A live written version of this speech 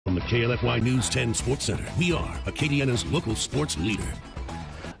with KLFY News 10 Sports Center. We are Acadiana's local sports leader.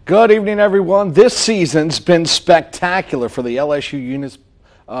 Good evening, everyone. This season's been spectacular for the LSU Eunice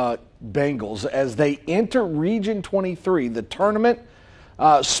Bengals as they enter Region 23, the tournament,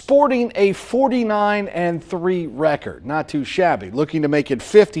 sporting a 49-3 record. Not too shabby. Looking to make it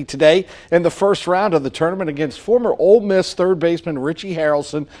 50 today in the first round of the tournament against former Ole Miss third baseman Richie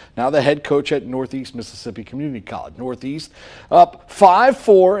Harrelson, now the head coach at Northeast Mississippi Community College. Northeast up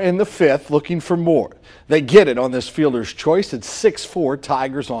 5-4 in the fifth, looking for more. They get it on this fielder's choice. It's 6-4,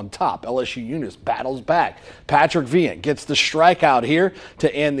 Tigers on top. LSU Eunice battles back. Patrick Vian gets the strikeout here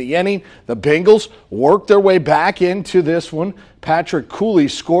to end the inning. The Bengals work their way back into this one. Patrick Cooley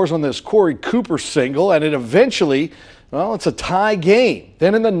scores on this Corey Cooper single, and it eventually, well, it's a tie game.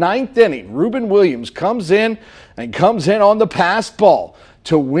 Then in the ninth inning, Ruben Williams comes in on the passed ball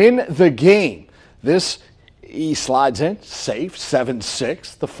to win the game. He slides in, safe,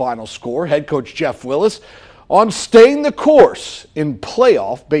 7-6, the final score. Head coach Jeff Willis on staying the course in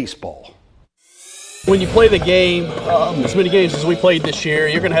playoff baseball. When you play the game, as many games as we played this year,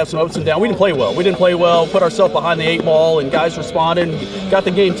 you're going to have some ups and downs. We didn't play well. Put ourselves behind the 8 ball, and guys responded and got the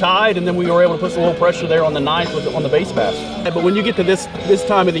game tied, and then we were able to put some little pressure there on the ninth on the base pass. But when you get to this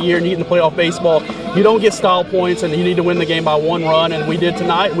time of the year and you get in the playoff baseball, you don't get style points, and you need to win the game by 1 run, and we did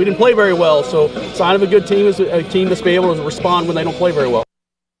tonight. We didn't play very well, so sign of a good team is a team that's be able to respond when they don't play very well.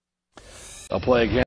 I'll play again.